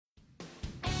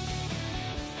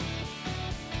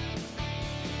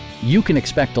You can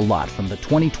expect a lot from the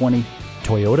 2020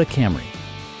 Toyota Camry.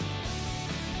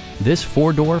 This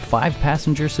four-door,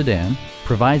 five-passenger sedan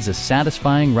provides a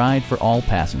satisfying ride for all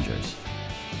passengers.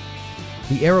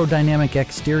 The aerodynamic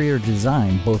exterior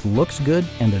design both looks good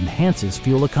and enhances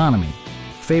fuel economy,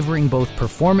 favoring both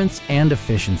performance and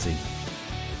efficiency.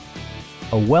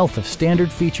 A wealth of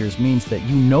standard features means that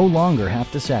you no longer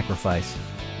have to sacrifice,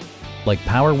 like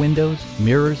power windows,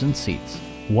 mirrors and seats,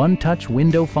 one-touch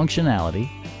window functionality,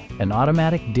 an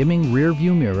automatic dimming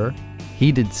rear-view mirror,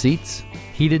 heated seats,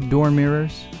 heated door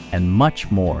mirrors, and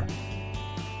much more.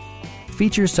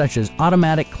 Features such as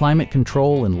automatic climate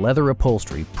control and leather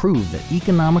upholstery prove that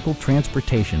economical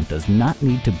transportation does not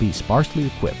need to be sparsely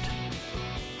equipped.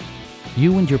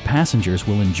 You and your passengers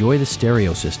will enjoy the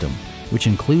stereo system, which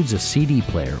includes a CD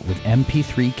player with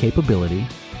MP3 capability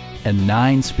and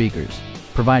 9 speakers,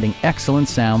 providing excellent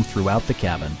sound throughout the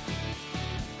cabin.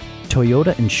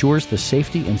 Toyota ensures the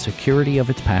safety and security of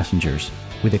its passengers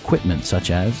with equipment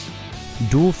such as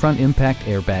dual front impact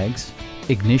airbags,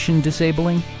 ignition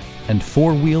disabling, and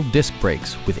four-wheel disc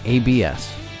brakes with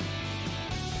ABS.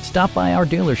 Stop by our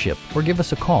dealership or give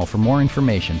us a call for more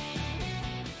information.